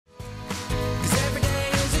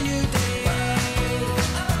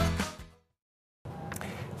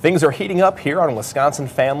Things are heating up here on Wisconsin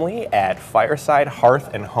Family at Fireside Hearth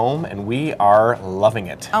and Home, and we are loving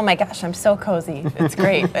it. Oh my gosh, I'm so cozy. It's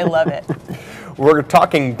great. I love it. We're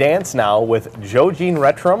talking dance now with JoJean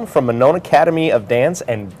Rettrum from Monona Academy of Dance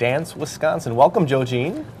and Dance Wisconsin. Welcome,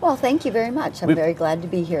 JoJean. Well, thank you very much. I'm very glad to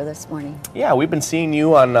be here this morning. Yeah, we've been seeing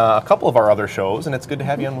you on a couple of our other shows, and it's good to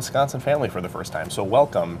have you on Wisconsin Family for the first time, so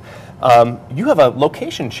welcome. You have a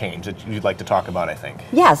location change that you'd like to talk about, I think.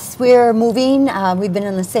 Yes, we're moving. We've been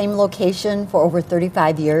in the same location for over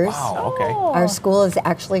 35 years. Wow, okay. Our school is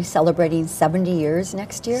actually celebrating 70 years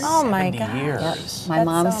next year. Oh my 70 gosh. years. My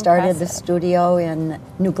mom so started the impressive. studio in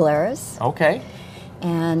New Glarus, Okay.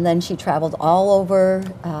 and then she traveled all over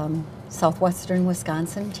southwestern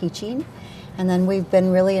Wisconsin teaching. And then we've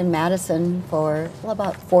been really in Madison for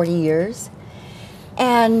about 40 years.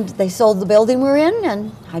 And they sold the building we're in,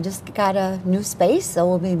 and I just got a new space, so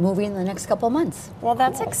we'll be moving in the next couple of months. Well,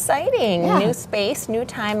 that's exciting. Yeah. New space, new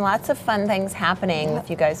time, lots of fun things happening with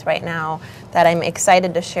you guys right now that I'm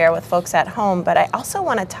excited to share with folks at home. But I also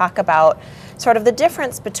want to talk about sort of the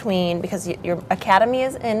difference between, because your academy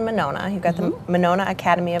is in Monona, you've got the Monona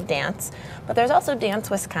Academy of Dance, but there's also Dance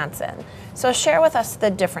Wisconsin. So share with us the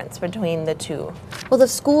difference between the two. Well, the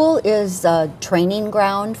school is a training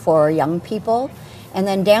ground for young people, and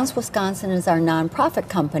then Dance Wisconsin is our nonprofit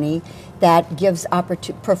company that gives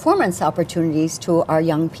performance opportunities to our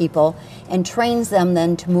young people and trains them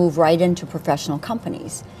then to move right into professional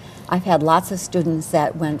companies. I've had lots of students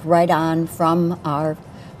that went right on from our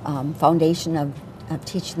foundation of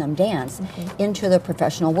teaching them dance into the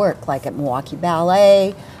professional work, like at Milwaukee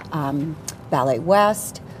Ballet, Ballet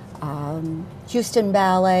West, Houston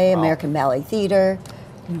Ballet, American Ballet Theater,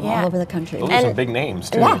 all over the country. Those are some big names,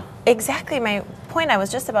 too. Yeah. Exactly. My point I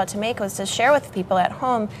was just about to make was to share with people at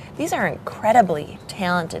home, these are incredibly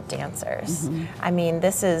talented dancers. I mean,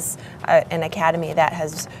 this is an academy that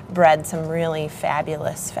has bred some really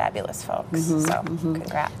fabulous, fabulous folks. So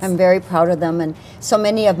congrats. I'm very proud of them, and so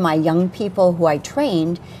many of my young people who I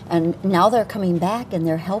trained, and now they're coming back and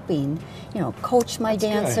they're helping, coach my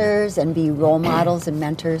dancers and be role models and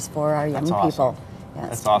mentors for our young people. Yes,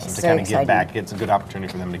 That's awesome it's to very kind of give exciting. back. It's a good opportunity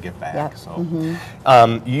for them to give back. Yep.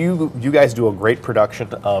 So, you guys do a great production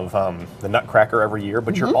of the Nutcracker every year,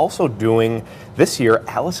 but you're also doing this year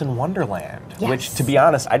Alice in Wonderland, which, Yes. to be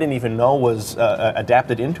honest, I didn't even know was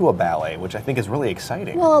adapted into a ballet, which I think is really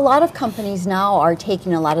exciting. Well, a lot of companies now are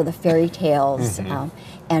taking a lot of the fairy tales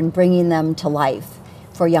and bringing them to life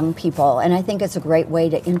for young people, and I think it's a great way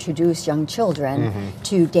to introduce young children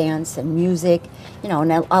to dance and music.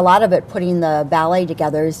 And a lot of it, putting the ballet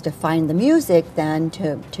together, is to find the music then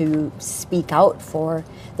to speak out for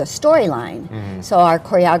the storyline. So our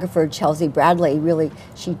choreographer Chelsea Bradley really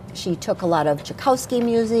she took a lot of Tchaikovsky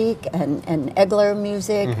music and Egler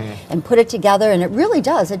music and put it together, and it really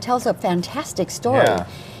does. It tells a fantastic story. Yeah.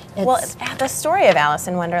 Well, the story of Alice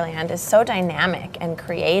in Wonderland is so dynamic and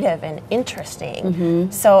creative and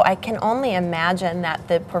interesting. So I can only imagine that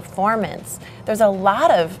the performance, there's a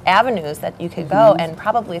lot of avenues that you could go, and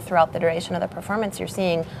probably throughout the duration of the performance you're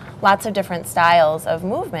seeing lots of different styles of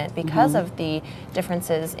movement because of the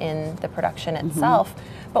differences in the production itself.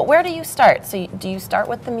 But where do you start? So do you start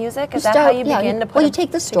with the music? Is that how you begin to put Well, you it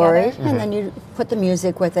take the story together? and then you put the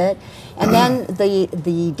music with it, and then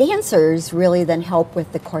the dancers really then help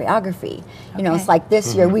with the choreography. It's like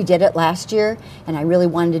this year, we did it last year, and I really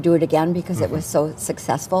wanted to do it again because it was so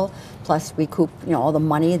successful. Plus, recoup all the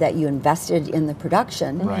money that you invested in the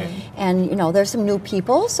production. Right. And there's some new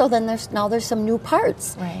people, so then there's some new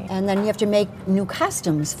parts, Right. and then you have to make new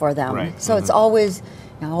costumes for them. Right. So it's always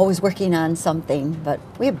always working on something, but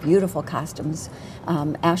we have beautiful costumes.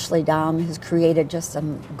 Ashley Dom has created just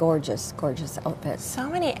some gorgeous, gorgeous outfits. So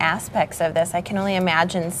many aspects of this. I can only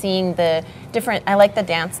imagine seeing the different, I like the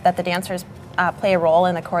dance, that the dancers play a role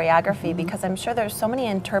in the choreography, because I'm sure there's so many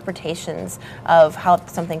interpretations of how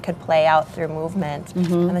something could play out through movement.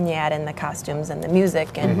 And then you add in the costumes and the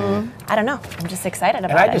music, and I don't know, I'm just excited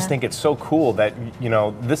about it. And I just think it's so cool that,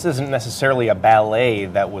 this isn't necessarily a ballet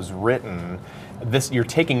that was written. You're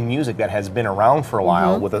taking music that has been around for a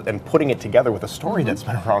while and putting it together with a story that's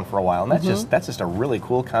been around for a while, and that's just a really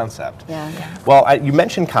cool concept. Yeah. Well, you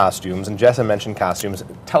mentioned costumes, and Jessa mentioned costumes.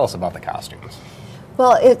 Tell us about the costumes.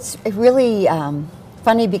 Well, it's really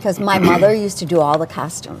funny because my mother used to do all the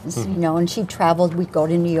costumes, and she traveled. We'd go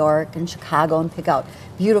to New York and Chicago and pick out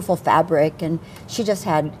beautiful fabric, and she just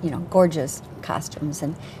had, gorgeous costumes.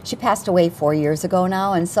 And she passed away 4 years ago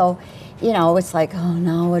now, and so, it's like, oh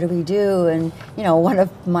no, what do we do? And, one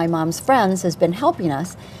of my mom's friends has been helping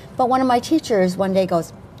us, but one of my teachers one day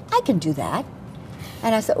goes, I can do that.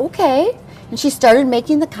 And I said, okay. And she started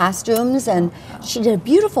making the costumes, and she did a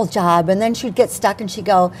beautiful job. And then she'd get stuck, and she'd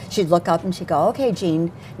look up and she'd go, okay,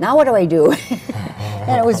 Jean, now what do I do?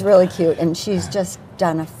 And it was really cute. And she's just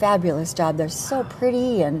done a fabulous job. They're so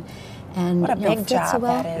pretty and what a big fit job so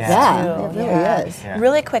well. that is. Yeah, too. it really is. Yeah.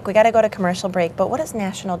 Really quick, we got to go to commercial break, but what is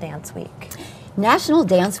National Dance Week? National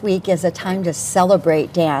Dance Week is a time to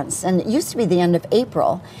celebrate dance, and it used to be the end of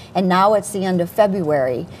April, and now it's the end of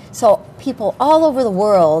February. So people all over the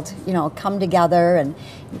world, come together and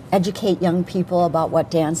educate young people about what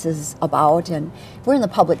dance is about. And we're in the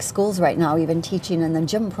public schools right now, even teaching in the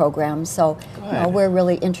gym program. So we're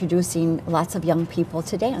really introducing lots of young people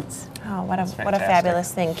to dance. Oh, what a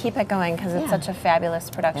fabulous thing. Keep it going, because it's such a fabulous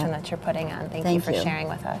production that you're putting on. Thank you for sharing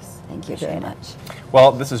with us. Thank you very much.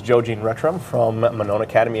 Well, this is Jo Jean Rettram from Monona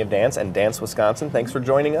Academy of Dance and Dance Wisconsin. Thanks for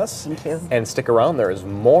joining us. Thank you. And stick around. There is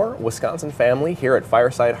more Wisconsin Family here at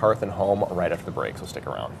Fireside Hearth and Home right after the break, so stick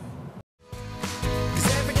around.